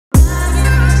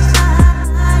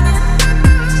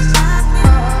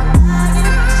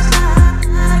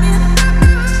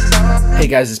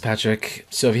guys, it's Patrick.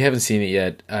 So if you haven't seen it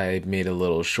yet, I made a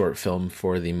little short film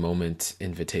for the Moment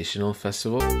Invitational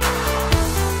Festival.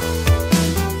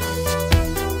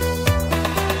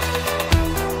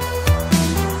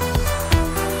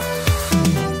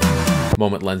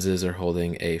 Moment Lenses are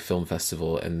holding a film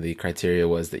festival, and the criteria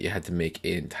was that you had to make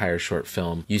an entire short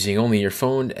film using only your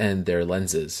phone and their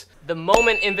lenses. The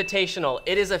Moment Invitational.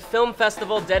 It is a film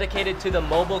festival dedicated to the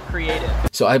mobile creative.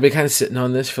 So I've been kind of sitting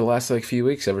on this for the last few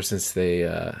weeks, ever since they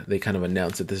kind of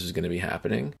announced that this was going to be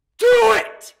happening. Do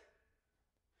it!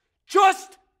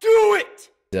 Just do it!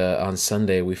 On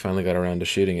Sunday, we finally got around to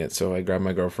shooting it, so I grabbed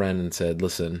my girlfriend and said,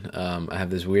 listen, I have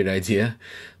this weird idea.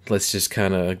 Let's just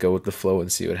kind of go with the flow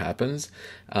and see what happens.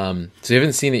 So if you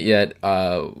haven't seen it yet,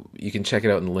 you can check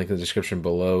it out in the link in the description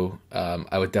below.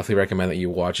 I would definitely recommend that you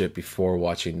watch it before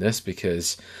watching this,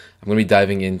 because I'm going to be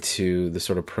diving into the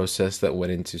sort of process that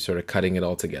went into sort of cutting it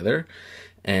all together.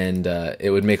 And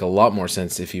it would make a lot more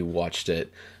sense if you watched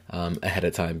it ahead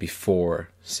of time before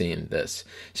seeing this.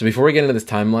 So before we get into this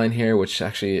timeline here, which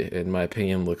actually in my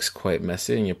opinion looks quite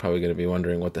messy, and you're probably going to be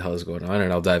wondering what the hell is going on,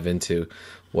 and I'll dive into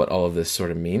what all of this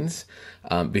sort of means.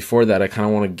 Before that, I kind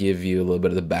of want to give you a little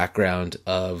bit of the background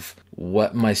of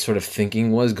what my sort of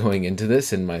thinking was going into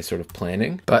this and my sort of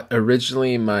planning. But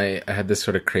originally I had this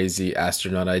sort of crazy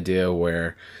astronaut idea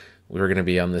where we were going to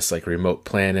be on this remote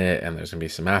planet, and there's going to be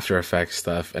some After Effects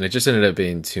stuff, and it just ended up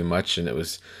being too much, and it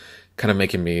was kind of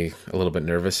making me a little bit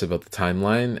nervous about the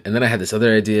timeline. And then I had this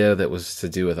other idea that was to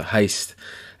do with a heist,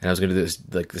 and I was going to do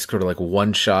this sort of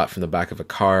one shot from the back of a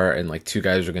car, and two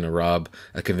guys were going to rob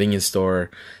a convenience store,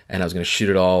 and I was going to shoot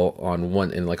it all on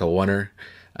one in a oneer.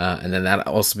 And then that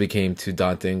also became too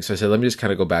daunting. So I said, let me just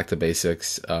kind of go back to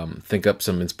basics, think up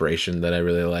some inspiration that I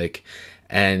really like.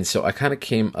 And so I kind of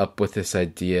came up with this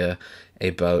idea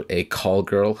about a call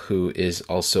girl who is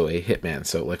also a hitman,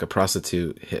 so a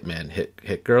prostitute hitman,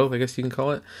 hit girl, I guess you can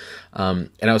call it.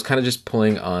 And I was kind of just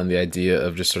pulling on the idea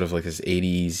of just sort of this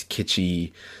 80s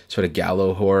kitschy sort of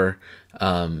gallo horror.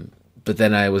 But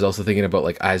then I was also thinking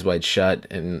about Eyes Wide Shut,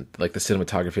 and the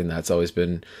cinematography, and that's always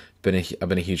I've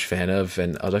been a huge fan of.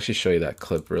 And I'll actually show you that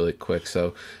clip really quick.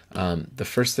 So the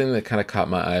first thing that kind of caught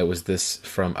my eye was this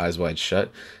from Eyes Wide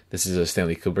Shut. This is a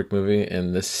Stanley Kubrick movie,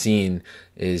 and this scene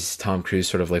is Tom Cruise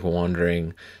sort of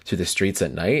wandering through the streets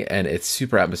at night, and it's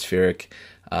super atmospheric.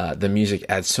 The music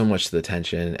adds so much to the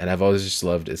tension, and I've always just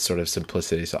loved its sort of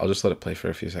simplicity. So I'll just let it play for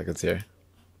a few seconds here.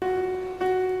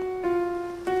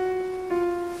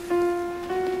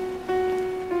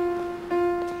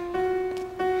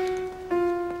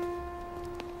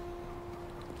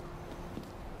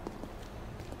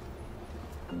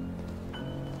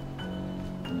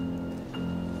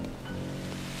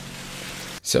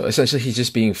 So essentially, he's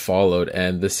just being followed,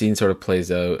 and the scene sort of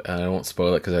plays out. I won't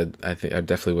spoil it, because I think I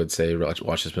definitely would say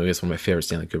watch this movie. It's one of my favorite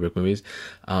Stanley Kubrick movies.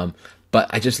 But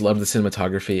I just love the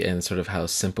cinematography and sort of how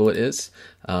simple it is.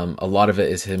 A lot of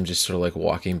it is him just sort of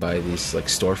walking by these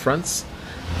storefronts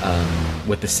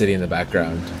with the city in the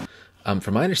background.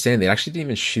 From my understanding, they actually didn't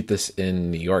even shoot this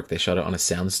in New York. They shot it on a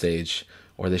soundstage,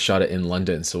 or they shot it in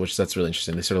London. So that's really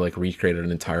interesting. They sort of recreated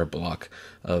an entire block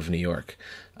of New York.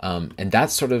 And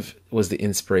that sort of was the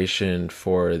inspiration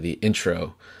for the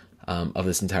intro of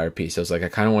this entire piece. I was I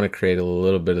kind of want to create a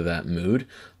little bit of that mood.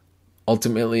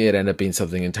 Ultimately, it ended up being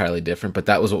something entirely different, but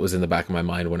that was what was in the back of my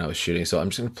mind when I was shooting. So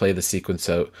I'm just going to play the sequence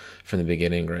out from the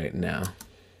beginning right now.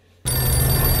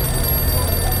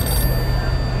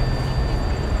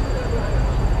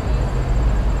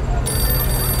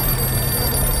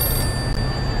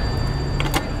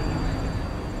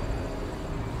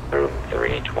 Room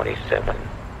 327.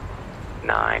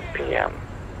 9 p.m.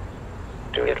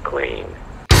 Do it clean.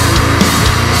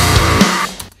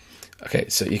 Okay,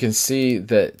 so you can see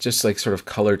that just sort of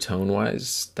color tone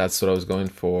wise, that's what I was going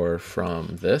for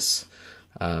from this.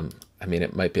 I mean,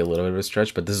 it might be a little bit of a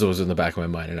stretch, but this was in the back of my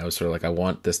mind, and I was sort of I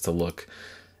want this to look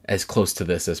as close to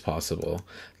this as possible.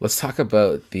 Let's talk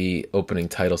about the opening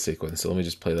title sequence. So let me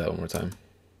just play that one more time.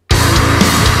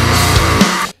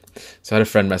 So I had a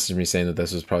friend message me saying that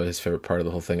this was probably his favorite part of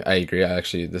the whole thing. I agree. I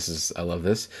love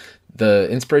this. The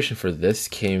inspiration for this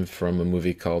came from a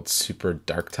movie called Super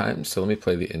Dark Times. So let me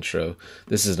play the intro.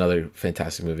 This is another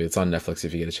fantastic movie. It's on Netflix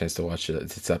if you get a chance to watch it.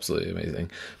 It's absolutely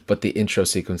amazing. But the intro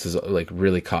sequence is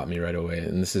really caught me right away.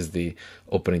 And this is the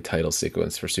opening title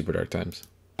sequence for Super Dark Times.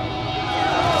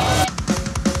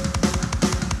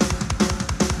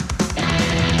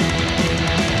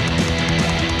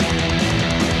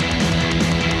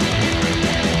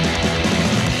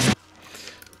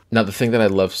 Now, the thing that I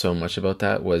loved so much about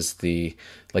that was the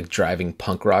like driving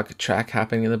punk rock track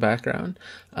happening in the background.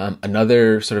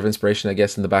 Another sort of inspiration, I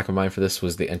guess, in the back of mind for this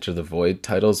was the Enter the Void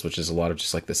titles, which is a lot of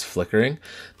just like this flickering.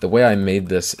 The way I made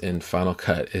this in Final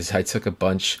Cut is I took a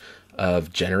bunch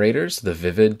of generators, the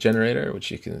Vivid generator,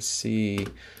 which you can see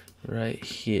right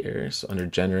here. So under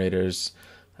generators,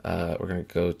 we're going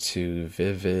to go to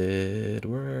Vivid.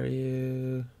 Where are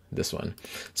you? This one.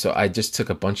 So I just took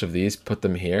a bunch of these, put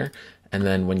them here, and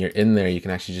then when you're in there, you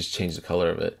can actually just change the color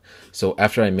of it. So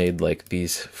after I made like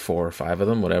these 4 or 5 of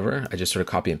them, whatever, I just sort of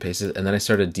copy and paste it, and then I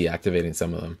started deactivating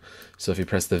some of them. So if you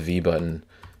press the V button,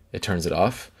 it turns it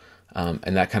off,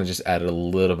 and that kind of just added a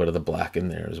little bit of the black in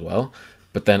there as well.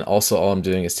 But then also all I'm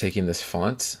doing is taking this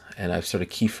font, and I've sort of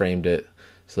keyframed it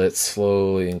so that it's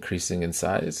slowly increasing in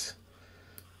size,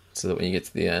 so that when you get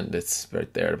to the end, it's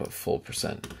right there at about full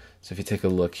percent. So if you take a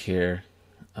look here,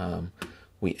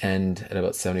 we end at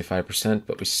about 75%,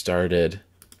 but we started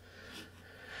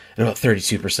at about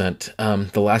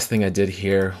 32%. The last thing I did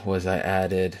here was I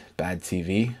added Bad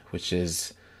TV, which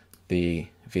is the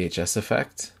VHS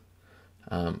effect,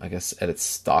 I guess at its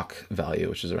stock value,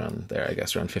 which is around there, I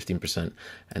guess around 15%,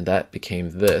 and that became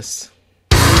this.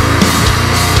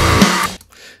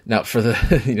 Now for the,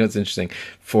 it's interesting,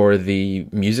 for the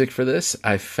music for this,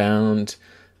 I found,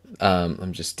 let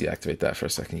me just deactivate that for a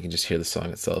second, you can just hear the song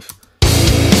itself.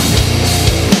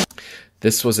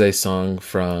 This was a song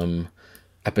from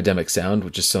Epidemic Sound,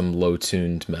 which is some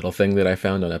low-tuned metal thing that I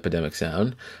found on Epidemic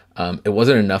Sound. It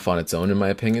wasn't enough on its own, in my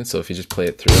opinion, so if you just play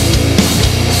it through,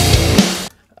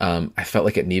 I felt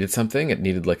like it needed something. It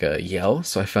needed like a yell,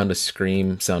 so I found a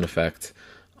scream sound effect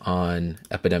on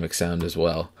Epidemic Sound as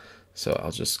well. So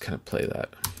I'll just kind of play that.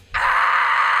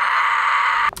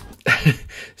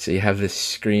 So you have this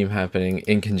scream happening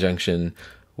in conjunction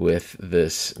with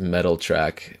this metal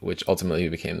track, which ultimately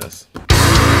became this.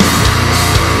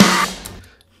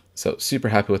 So super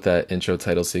happy with that intro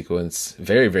title sequence.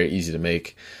 Very, very easy to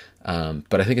make,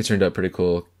 but I think it turned out pretty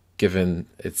cool given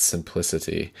its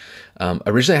simplicity.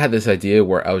 Originally I had this idea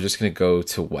where I was just going to go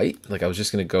to white, like I was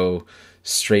just going to go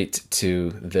straight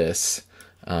to this,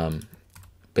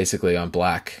 basically on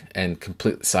black and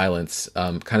complete silence,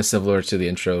 kind of similar to the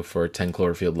intro for 10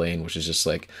 Cloverfield Lane, which is just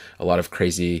like a lot of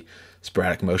crazy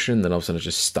sporadic motion, then all of a sudden it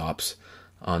just stops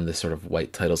on this sort of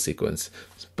white title sequence.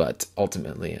 But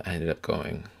ultimately I ended up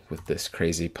going with this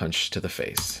crazy punch to the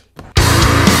face.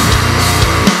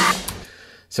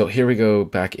 So here we go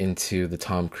back into the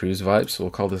Tom Cruise vibe. So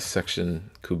we'll call this section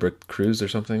Kubrick Cruise or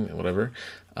something, whatever.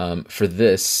 For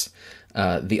this,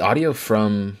 the audio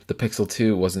from the Pixel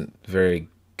 2 wasn't very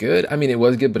good. I mean, it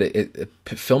was good, but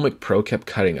Filmic Pro kept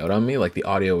cutting out on me. Like the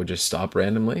audio would just stop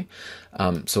randomly.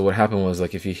 So what happened was,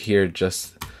 like, if you hear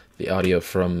just the audio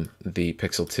from the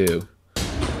Pixel 2,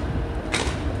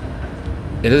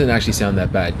 it doesn't actually sound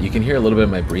that bad. You can hear a little bit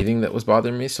of my breathing that was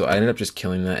bothering me, so I ended up just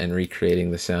killing that and recreating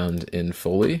the sound in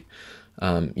Foley,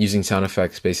 using sound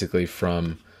effects basically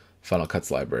from Final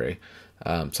Cut's library.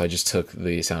 So I just took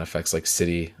the sound effects like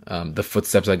City, the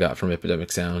footsteps I got from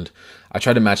Epidemic Sound. I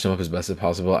tried to match them up as best as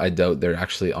possible. I doubt they're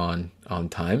actually on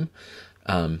time,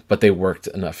 but they worked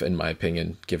enough in my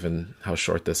opinion, given how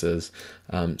short this is.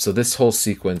 So this whole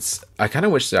sequence, I kind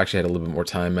of wish they actually had a little bit more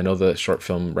time. I know the short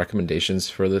film recommendations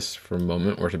for this for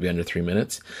Moment were to be under 3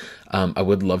 minutes. I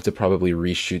would love to probably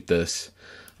reshoot this.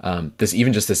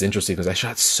 Even just this intro sequence, I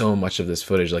shot so much of this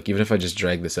footage. Like even if I just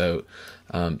drag this out,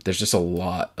 there's just a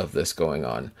lot of this going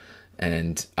on,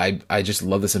 and I just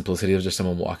love the simplicity of just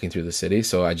someone walking through the city.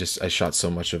 So I shot so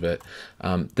much of it.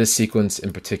 This sequence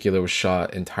in particular was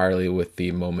shot entirely with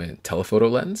the Moment telephoto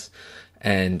lens,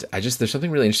 and there's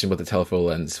something really interesting about the telephoto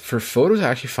lens. For photos, I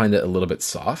actually find it a little bit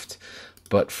soft.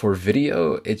 But for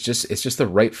video, it's just the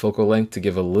right focal length to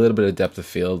give a little bit of depth of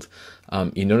field.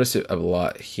 You notice it a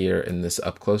lot here in this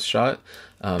up close shot.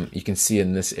 You can see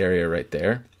in this area right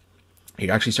there,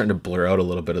 you're actually starting to blur out a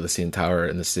little bit of the CN Tower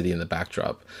and the city in the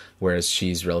backdrop, whereas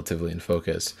she's relatively in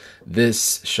focus.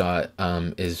 This shot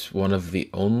is one of the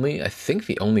only, I think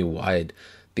the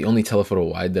only telephoto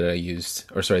wide that I used,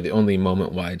 or sorry, the only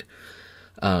Moment wide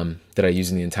that I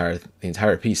use in the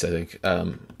entire piece, I think.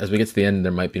 As we get to the end,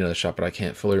 there might be another shot, but I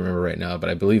can't fully remember right now. But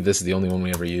I believe this is the only one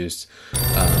we ever used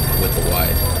with the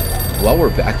wide. While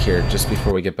we're back here, just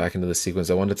before we get back into the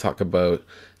sequence, I wanted to talk about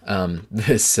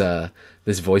this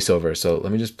voiceover. So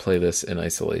let me just play this in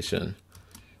isolation.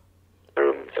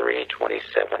 Room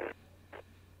 327,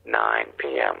 9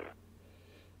 p.m.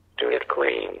 Do it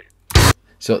clean.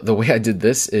 So the way I did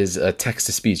this is text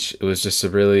to speech. It was just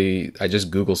I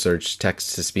just Google searched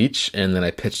text to speech, and then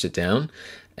I pitched it down,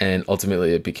 and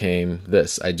ultimately it became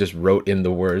this. I just wrote in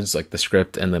the words, like the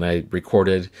script, and then I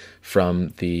recorded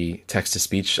from the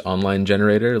text-to-speech online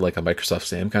generator, like a Microsoft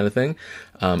SAM kind of thing,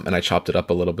 and I chopped it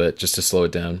up a little bit just to slow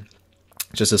it down,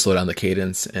 just to slow down the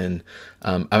cadence, and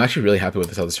I'm actually really happy with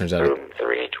this, how this turns out. Room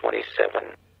 327,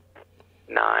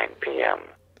 9 p.m.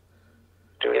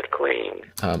 Do it clean.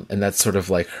 And that's sort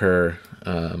of like her,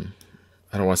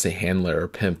 I don't want to say handler or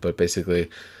pimp, but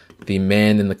basically the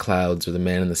man in the clouds or the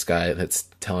man in the sky that's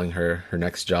telling her her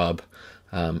next job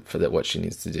for that what she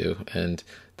needs to do. And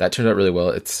that turned out really well.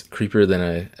 It's creepier than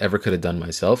I ever could have done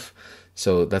myself.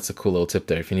 So that's a cool little tip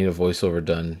there. If you need a voiceover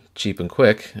done cheap and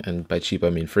quick, and by cheap I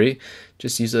mean free,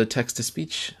 just use a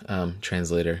text-to-speech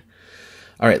translator.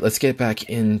 All right, let's get back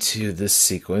into this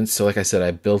sequence. So like I said,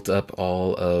 I built up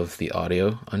all of the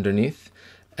audio underneath.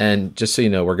 And just so you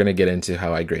know, we're going to get into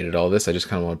how I graded all this. I just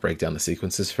kind of want to break down the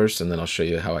sequences first, and then I'll show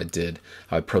you how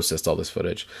I processed all this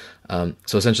footage.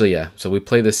 So essentially, yeah. So we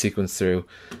play this sequence through,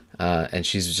 and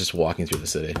she's just walking through the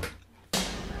city.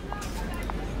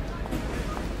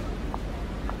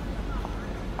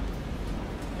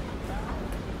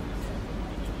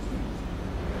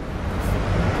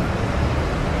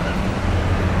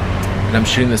 And I'm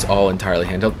shooting this all entirely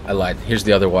handheld. I lied. Here's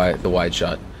the other wide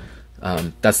shot.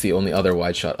 That's the only other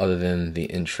wide shot other than the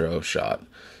intro shot.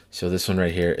 So this one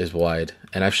right here is wide.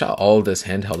 And I've shot all of this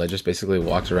handheld. I just basically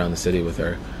walked around the city with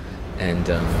her. And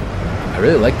I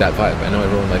really like that vibe. I know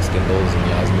everyone likes gimbals and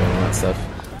Osmo and all that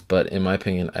stuff, but in my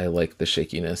opinion, I like the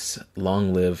shakiness.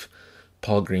 Long live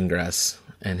Paul Greengrass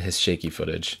and his shaky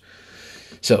footage.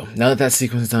 So now that that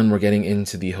sequence is done, we're getting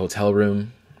into the hotel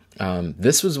room.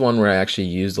 This was one where I actually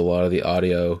used a lot of the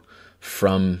audio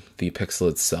from the Pixel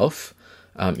itself.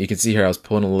 You can see here I was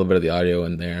pulling a little bit of the audio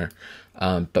in there.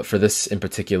 But for this in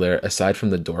particular, aside from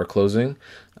the door closing,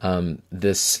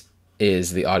 this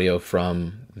is the audio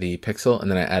from the Pixel,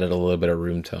 and then I added a little bit of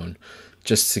room tone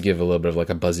just to give a little bit of like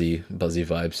a buzzy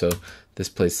vibe. So this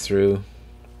plays through.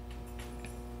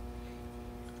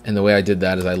 And the way I did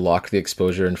that is I locked the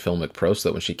exposure in Filmic Pro so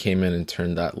that when she came in and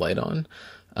turned that light on,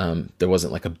 there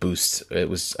wasn't like a boost.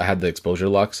 I had the exposure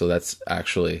lock, so that's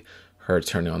actually her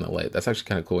turning on the light. That's actually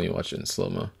kind of cool when you watch it in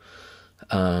slow-mo.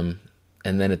 And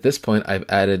then at this point, I've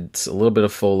added a little bit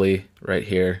of Foley right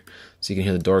here, so you can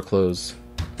hear the door close.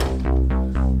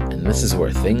 And this is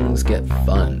where things get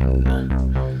fun.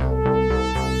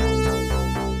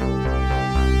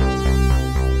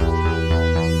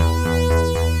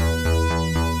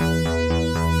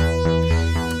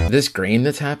 This grain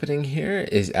that's happening here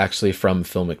is actually from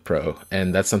Filmic Pro,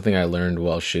 and that's something I learned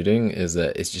while shooting, is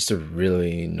that it's just a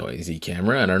really noisy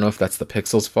camera, and I don't know if that's the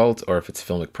Pixel's fault or if it's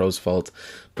Filmic Pro's fault,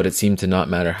 but it seemed to not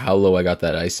matter how low I got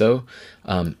that ISO.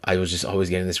 I was just always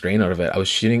getting this grain out of it.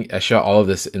 I shot all of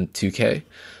this in 2K,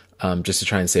 just to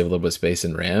try and save a little bit of space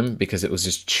in RAM, because it was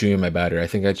just chewing my battery. I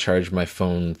think I charged my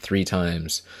phone 3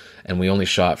 times, and we only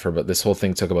shot for about, this whole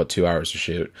thing took about 2 hours to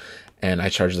shoot. And I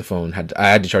charged the phone, I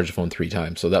had to charge the phone 3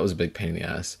 times, so that was a big pain in the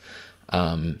ass.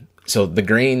 So the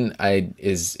grain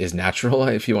is natural,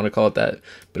 if you want to call it that,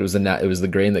 but it was the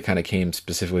grain that kind of came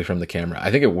specifically from the camera. I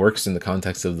think it works in the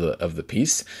context of the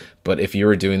piece, but if you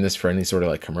were doing this for any sort of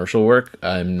like commercial work,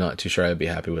 I'm not too sure I'd be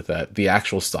happy with that. The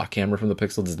actual stock camera from the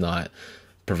Pixel does not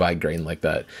provide grain like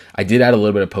that. I did add a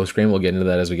little bit of post grain. We'll get into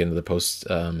that as we get into the post,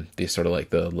 the sort of like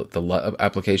the LUT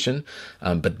application.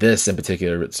 But this in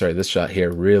particular, this shot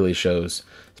here really shows,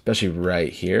 especially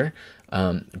right here,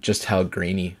 just how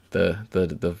grainy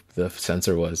the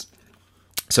sensor was.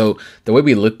 So the way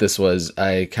we lit this was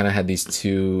I kind of had these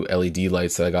 2 LED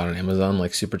lights that I got on Amazon,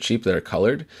 like super cheap, that are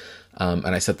colored. And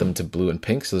I set them to blue and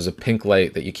pink. So there's a pink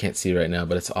light that you can't see right now,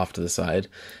 but it's off to the side.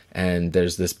 And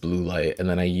there's this blue light. And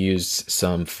then I used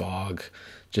some fog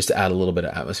just to add a little bit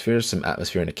of atmosphere, some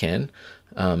atmosphere in a can.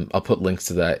 I'll put links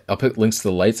to that. I'll put links to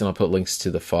the lights, and I'll put links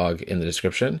to the fog in the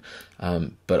description.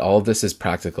 But all of this is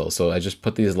practical. So I just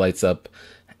put these lights up,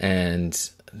 and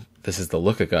this is the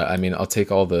look I got. I mean, I'll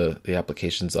take all the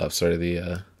applications off,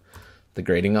 the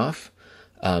grading off.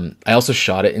 I also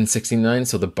shot it in 16:9,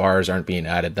 so the bars aren't being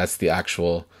added. That's the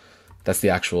actual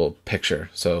picture.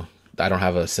 So I don't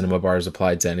have a cinema bars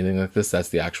applied to anything like this. That's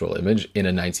the actual image in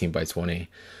a 19:20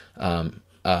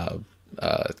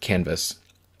 canvas.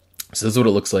 So this is what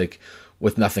it looks like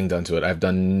with nothing done to it. I've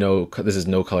done this is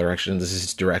no color correction. This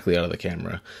is directly out of the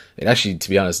camera. It actually, to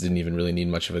be honest, didn't even really need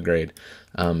much of a grade.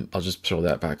 I'll just throw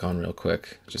that back on real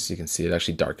quick, just so you can see it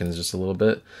actually darkens just a little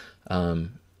bit.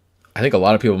 I think a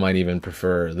lot of people might even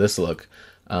prefer this look,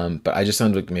 but I just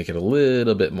wanted to make it a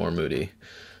little bit more moody.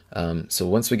 So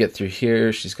once we get through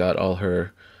here, she's got all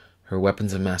her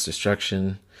weapons of mass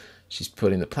destruction. She's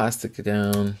putting the plastic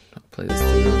down. I'll play this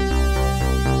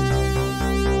through.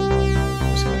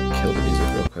 kill the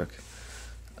music real quick.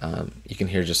 You can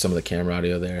hear just some of the camera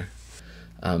audio there.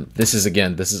 This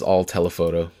is all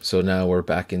telephoto. So now we're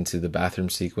back into the bathroom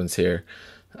sequence here.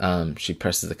 She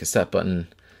presses the cassette button,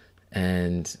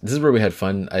 and this is where we had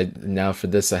fun. Now for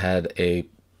this, I had a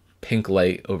pink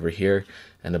light over here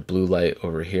and a blue light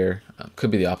over here.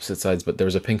 Could be the opposite sides, but there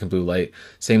was a pink and blue light,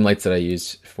 same lights that I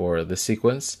used for this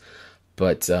sequence,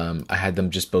 but I had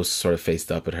them just both sort of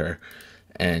faced up at her,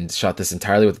 and shot this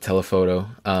entirely with the telephoto.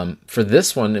 For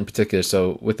this one in particular,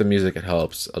 so with the music it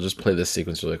helps. I'll just play this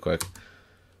sequence really quick.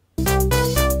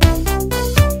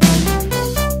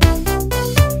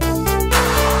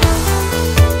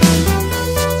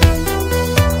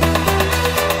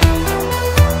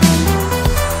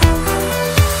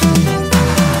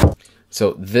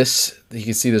 So this, you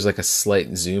can see there's like a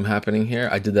slight zoom happening here.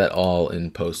 I did that all in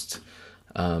post.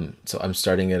 So I'm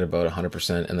starting at about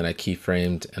 100%, and then I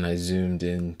keyframed and I zoomed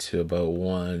in to about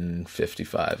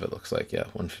 155, it looks like. Yeah,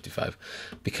 155.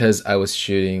 Because I was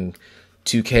shooting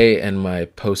 2K and my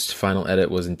post final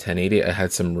edit was in 1080, I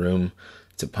had some room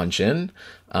to punch in.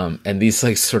 And these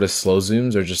like sort of slow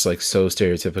zooms are just like so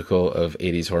stereotypical of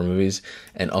 80s horror movies.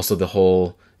 And also the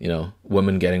whole, you know,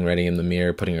 woman getting ready in the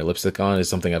mirror, putting her lipstick on is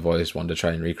something I've always wanted to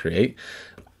try and recreate.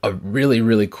 A really,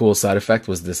 really cool side effect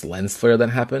was this lens flare that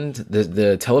happened.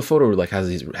 The telephoto like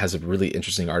has really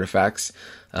interesting artifacts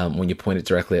when you point it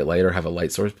directly at light or have a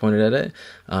light source pointed at it.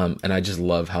 And I just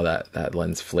love how that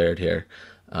lens flared here.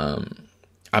 I'm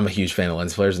a huge fan of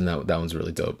lens flares, and that one's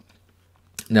really dope.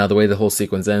 Now, the way the whole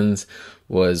sequence ends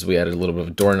was we added a little bit of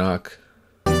a door knock,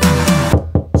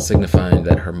 signifying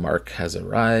that her mark has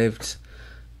arrived.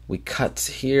 We cut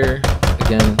here.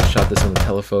 Again, shot this on the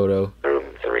telephoto. Room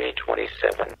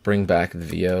 327. Bring back the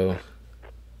VO.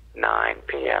 9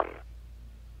 p.m.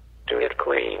 Do it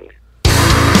clean.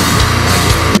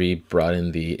 Brought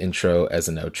in the intro as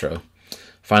an outro.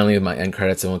 Finally, my end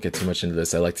credits, I won't get too much into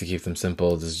this. I like to keep them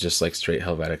simple. This is just like straight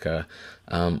Helvetica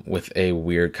with a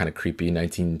weird kind of creepy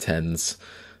 1910s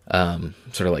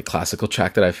sort of like classical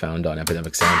track that I found on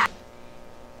Epidemic Sound.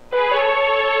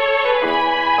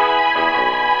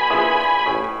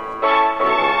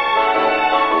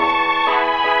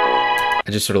 I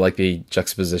just sort of like the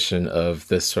juxtaposition of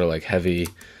this sort of like heavy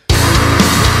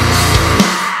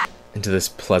into this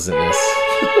pleasantness.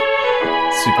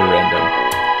 Super random.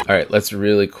 All right, let's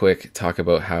really quick talk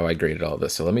about how I graded all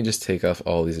this. So let me just take off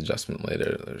all these adjustment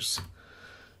layers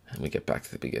and we get back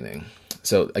to the beginning.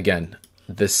 So again,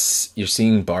 this, you're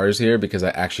seeing bars here because I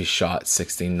actually shot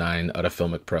 16:9 out of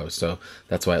Filmic Pro. So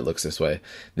that's why it looks this way.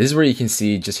 This is where you can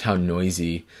see just how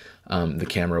noisy the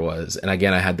camera was. And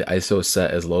again, I had the ISO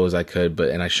set as low as I could,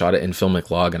 and I shot it in Filmic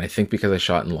Log. And I think because I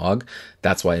shot in Log,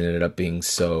 that's why it ended up being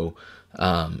so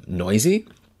noisy,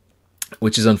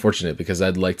 which is unfortunate because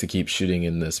I'd like to keep shooting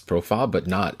in this profile, but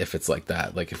not if it's like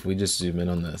that. Like if we just zoom in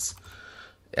on this,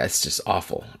 it's just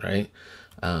awful, right?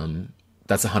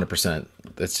 That's 100%.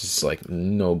 It's just like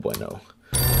no bueno.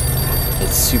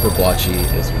 It's super blotchy.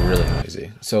 It's really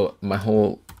noisy. So my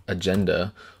whole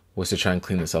agenda was to try and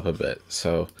clean this up a bit.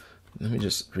 So let me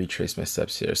just retrace my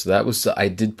steps here. So that was, I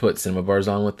did put cinema bars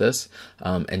on with this,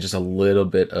 and just a little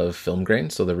bit of film grain.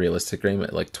 So the realistic grain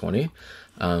at like 20.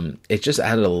 It just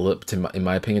added a little, in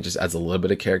my opinion, it just adds a little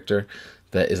bit of character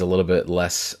that is a little bit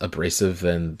less abrasive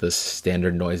than the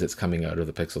standard noise that's coming out of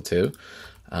the Pixel 2.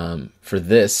 For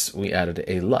this, we added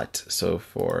a LUT. So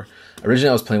originally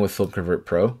I was playing with Film Convert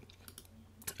Pro.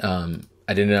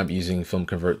 I didn't end up using Film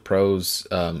Convert Pro's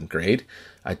grade.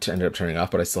 I ended up turning it off,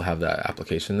 but I still have that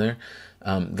application there.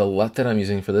 The LUT that I'm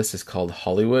using for this is called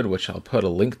Hollywood, which I'll put a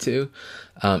link to.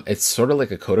 It's sort of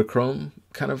like a Kodachrome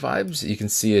kind of vibes. You can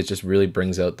see it just really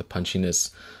brings out the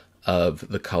punchiness of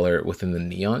the color within the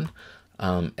neon.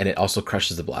 And it also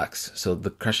crushes the blacks. So the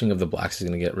crushing of the blacks is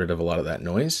going to get rid of a lot of that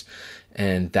noise.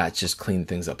 And that just cleaned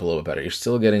things up a little better. You're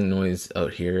still getting noise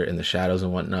out here in the shadows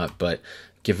and whatnot, but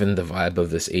given the vibe of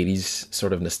this 80s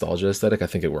sort of nostalgia aesthetic, I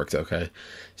think it worked okay.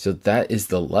 So that is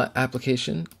the LUT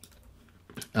application.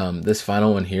 This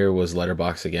final one here was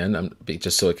letterbox again,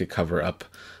 just so it could cover up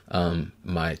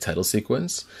my title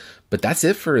sequence. But that's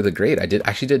it for the grade. I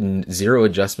actually did 0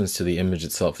 adjustments to the image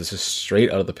itself. This is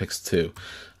straight out of the Pixel 2.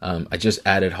 I just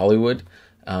added Hollywood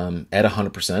at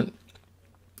 100%.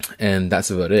 And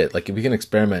that's about it. Like if we can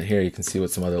experiment here, you can see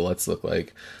what some other LUTs look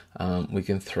like. We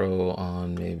can throw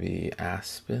on maybe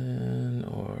Aspen,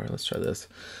 or let's try this.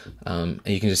 And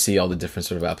you can just see all the different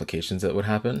sort of applications that would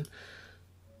happen.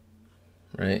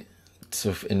 Right?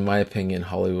 So in my opinion,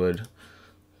 Hollywood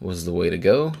was the way to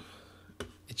go.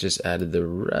 It just added the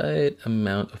right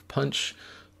amount of punch,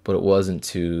 but it wasn't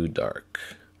too dark.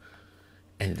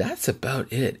 And that's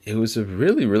about it. It was a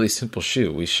really, really simple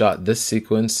shoot. We shot this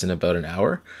sequence in about an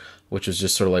hour, which was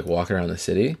just sort of like walking around the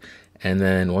city. And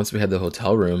then once we had the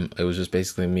hotel room, it was just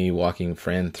basically me walking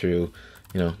Fran through,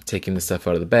 taking the stuff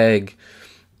out of the bag.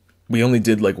 We only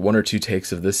did like 1 or 2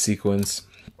 takes of this sequence.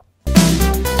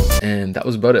 And that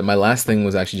was about it. My last thing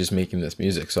was actually just making this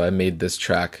music. So I made this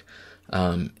track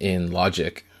in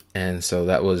Logic. And so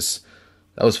that was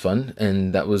fun.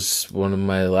 And that was one of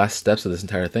my last steps of this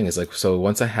entire thing. Is like, so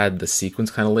once I had the sequence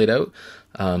kind of laid out,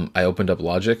 I opened up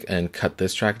Logic and cut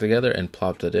this track together and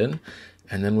plopped it in.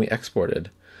 And then we exported.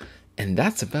 And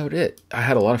that's about it. I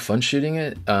had a lot of fun shooting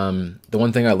it. The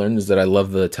one thing I learned is that I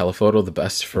love the telephoto the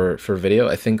best for video.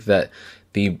 I think that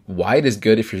the wide is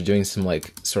good if you're doing some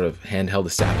like sort of handheld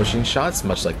establishing shots,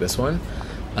 much like this one,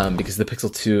 because the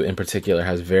Pixel 2 in particular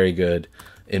has very good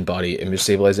in-body image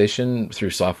stabilization through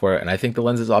software, and I think the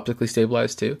lens is optically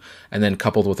stabilized too. And then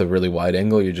coupled with a really wide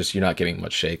angle, you're not getting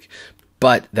much shake.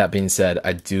 But that being said,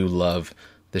 I do love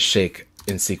the shake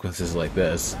in sequences like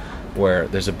this, where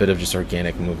there's a bit of just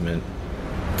organic movement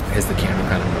as the camera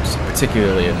kind of moves,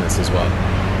 particularly in this as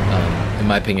well. In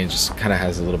my opinion, it just kind of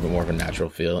has a little bit more of a natural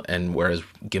feel, and whereas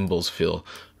gimbals feel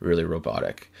really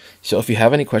robotic. So if you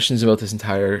have any questions about this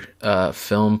entire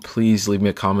film, please leave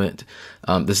me a comment.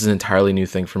 This is an entirely new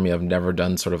thing for me. I've never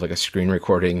done sort of like a screen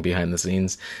recording behind the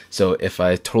scenes. So if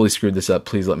I totally screwed this up,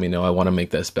 please let me know. I want to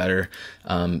make this better.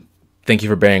 Thank you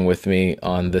for bearing with me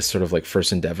on this sort of like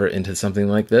first endeavor into something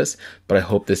like this, but I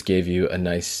hope this gave you a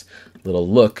nice little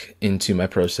look into my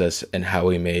process and how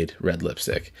we made Red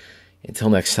Lipstick.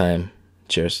 Until next time,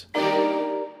 cheers.